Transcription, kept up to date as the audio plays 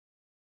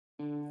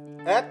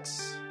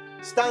X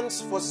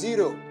stands for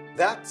 0.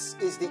 That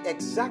is the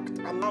exact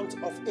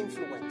amount of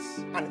influence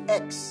an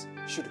X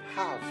should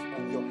have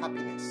on your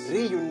happiness.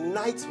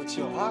 Reunite with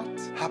your heart,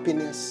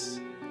 happiness,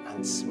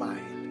 and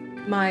smile.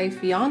 My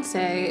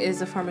fiance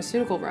is a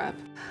pharmaceutical rep.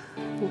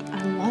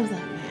 I love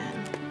that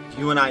man.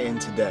 You and I in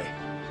today.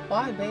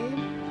 Why, babe?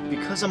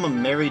 Because I'm a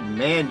married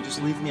man,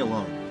 just leave me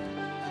alone.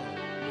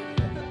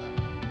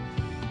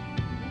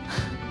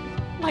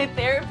 My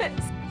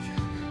therapist.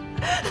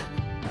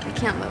 I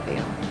can't love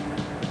you.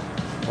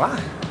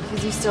 Why?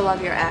 Because you still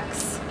love your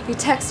ex. You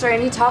text her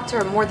and you talk to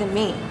her more than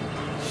me.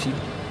 She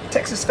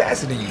texts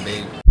faster than you,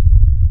 babe.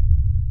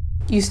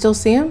 You still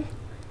see him?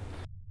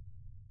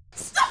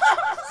 Stop!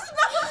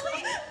 Stop,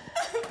 please!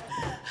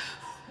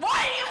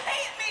 Why do you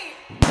hate me?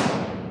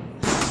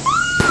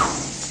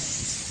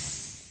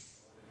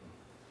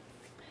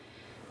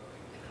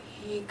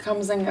 He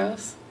comes and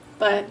goes,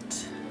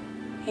 but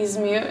he's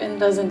mute and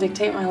doesn't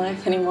dictate my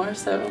life anymore,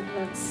 so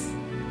that's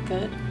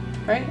good,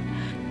 right?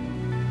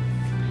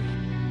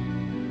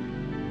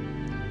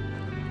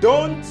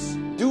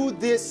 Don't do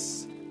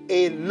this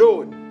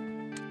alone.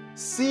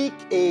 Seek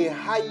a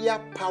higher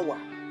power.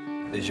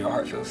 Does your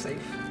heart feel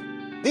safe?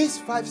 These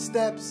 5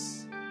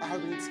 steps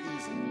aren't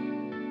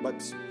easy,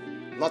 but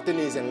nothing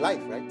is in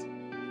life, right?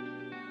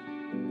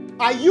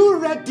 Are you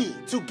ready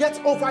to get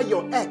over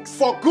your ex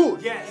for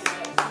good? Yes.